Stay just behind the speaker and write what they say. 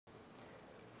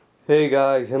Hey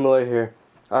guys, Himalaya here.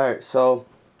 Alright, so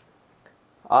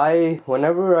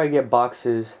whenever I get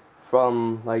boxes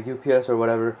from like UPS or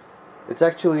whatever, it's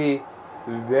actually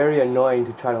very annoying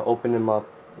to try to open them up.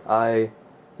 I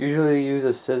usually use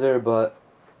a scissor, but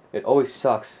it always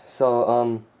sucks.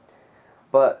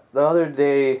 But the other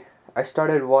day I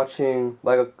started watching,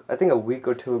 I think a week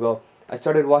or two ago, I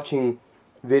started watching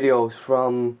videos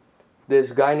from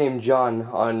this guy named John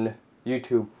on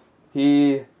YouTube.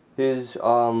 He his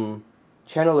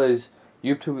channel is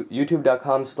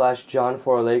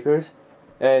youtube.com/John4Lakers,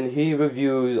 and he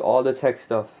reviews all the tech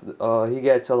stuff. He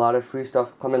gets a lot of free stuff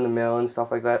come in the mail and stuff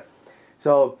like that.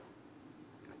 So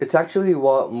it's actually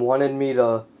what wanted me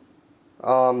to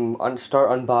start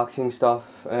unboxing stuff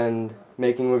and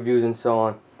making reviews and so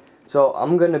on. So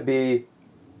I'm gonna be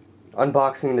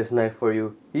unboxing this knife for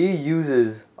you. He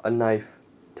uses a knife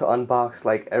to unbox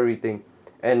like everything,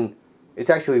 and it's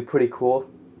actually pretty cool.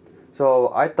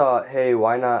 So I thought, hey,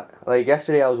 why not? Like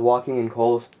yesterday I was walking in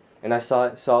Kohl's and I saw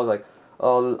it, so I was like,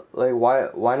 oh, like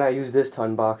why not use this to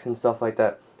unbox and stuff like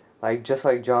that, like just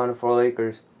like John for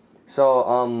Lakers.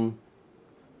 So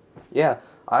yeah,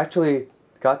 I actually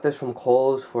got this from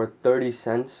Kohl's for 30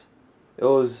 cents. It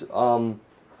was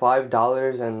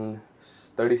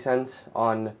 $5.30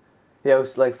 on, yeah, it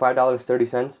was like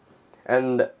 $5.30,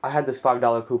 and I had this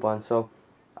 $5 coupon, so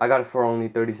I got it for only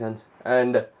 30 cents.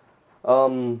 And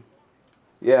um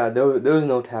yeah, there was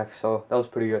no tax, so that was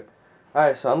pretty good.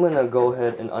 Alright, so I'm gonna go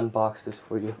ahead and unbox this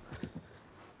for you.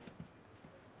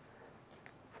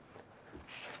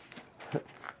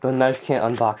 The knife can't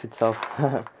unbox itself.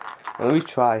 Let me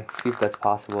try, see if that's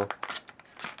possible.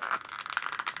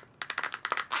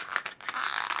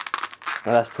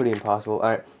 No, that's pretty impossible.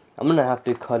 Alright, I'm gonna have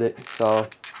to cut it. So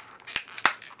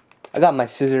I got my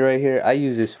scissor right here. I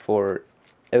use this for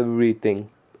everything.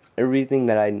 Everything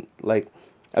that I like,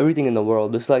 everything in the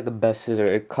world. This is like the best scissor.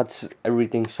 It cuts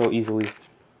everything so easily.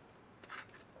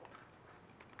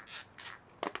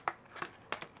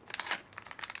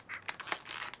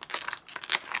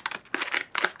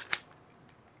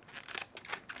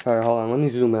 Alright, hold on, let me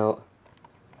zoom out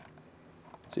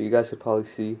so you guys could probably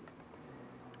see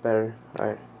better.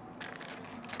 Alright.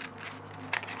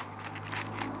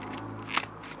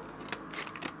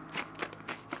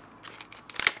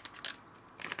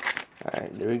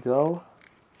 Alright, there we go.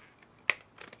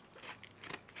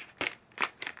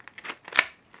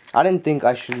 I didn't think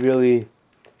I should really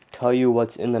tell you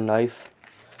what's in the knife.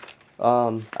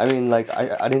 I mean, like,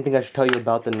 I didn't think I should tell you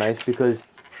about the knife because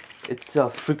it's a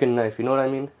freaking knife, you know what I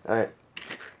mean? Alright,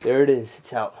 there it is,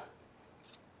 it's out.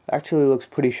 Actually looks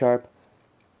pretty sharp.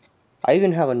 I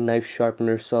even have a knife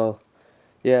sharpener, so,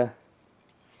 yeah.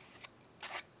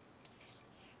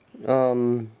 It's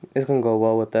gonna go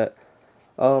well with that.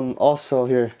 Also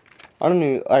here, I don't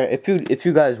know, alright, if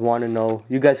you guys want to know,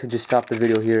 you guys could just stop the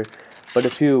video here, but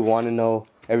if you want to know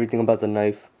everything about the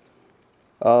knife,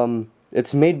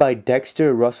 it's made by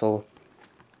Dexter Russell.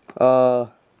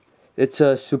 It's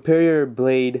a superior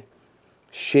blade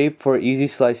shaped for easy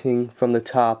slicing from the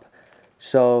top.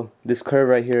 So this curve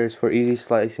right here is for easy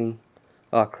slicing.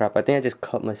 Oh crap, I think I just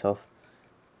cut myself.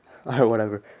 Or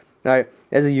whatever. Alright,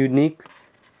 it has a unique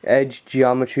edge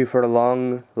geometry for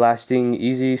long lasting,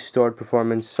 easy stored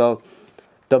performance. So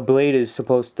the blade is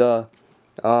supposed to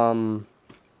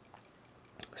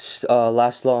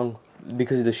last long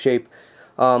because of the shape.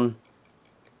 Um,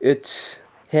 it's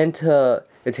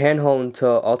it's hand honed to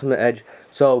ultimate edge.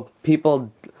 So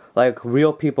people, like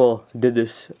real people, did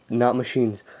this, not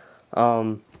machines.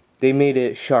 They made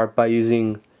it sharp by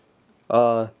using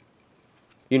the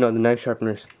knife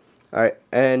sharpeners. Alright,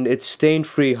 and it's stain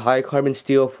free, high carbon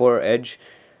steel for edge.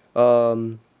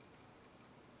 Um,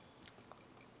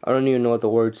 I don't even know what the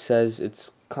word says.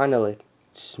 It's kind of like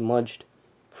smudged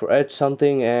for edge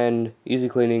something and easy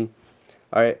cleaning.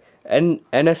 Alright,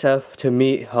 NSF to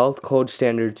meet health code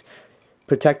standards,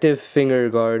 protective finger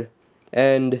guard,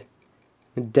 and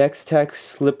Dexter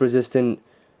slip resistant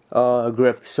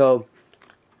grip. So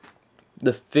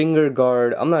the finger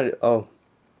guard, I'm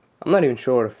not even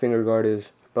sure what a finger guard is,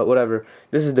 but whatever.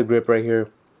 This is the grip right here.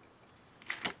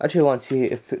 I actually want to see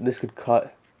if this could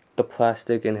cut the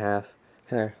plastic in half.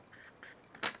 Here.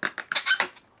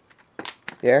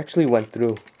 It actually went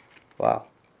through. Wow.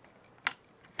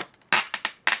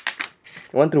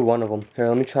 It went through one of them. Here,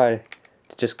 let me try to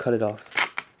just cut it off.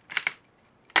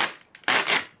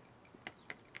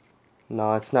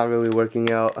 No, it's not really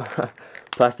working out.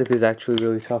 Plastic is actually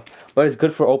really tough. But it's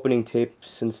good for opening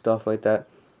tapes and stuff like that.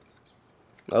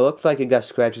 It looks like it got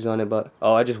scratches on it, but...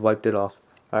 oh, I just wiped it off.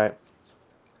 Alright.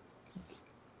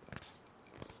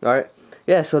 Alright.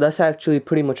 Yeah, so that's actually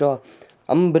pretty much all.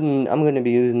 I'm gonna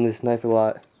be using this knife a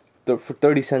lot. For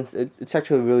 30 cents, it's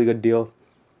actually a really good deal.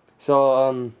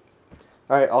 So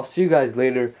alright, I'll see you guys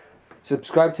later.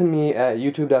 Subscribe to me at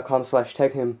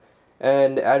youtube.com/techhim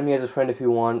and add me as a friend if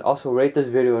you want. Also rate this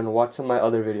video and watch some of my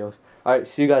other videos. Alright,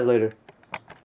 see you guys later.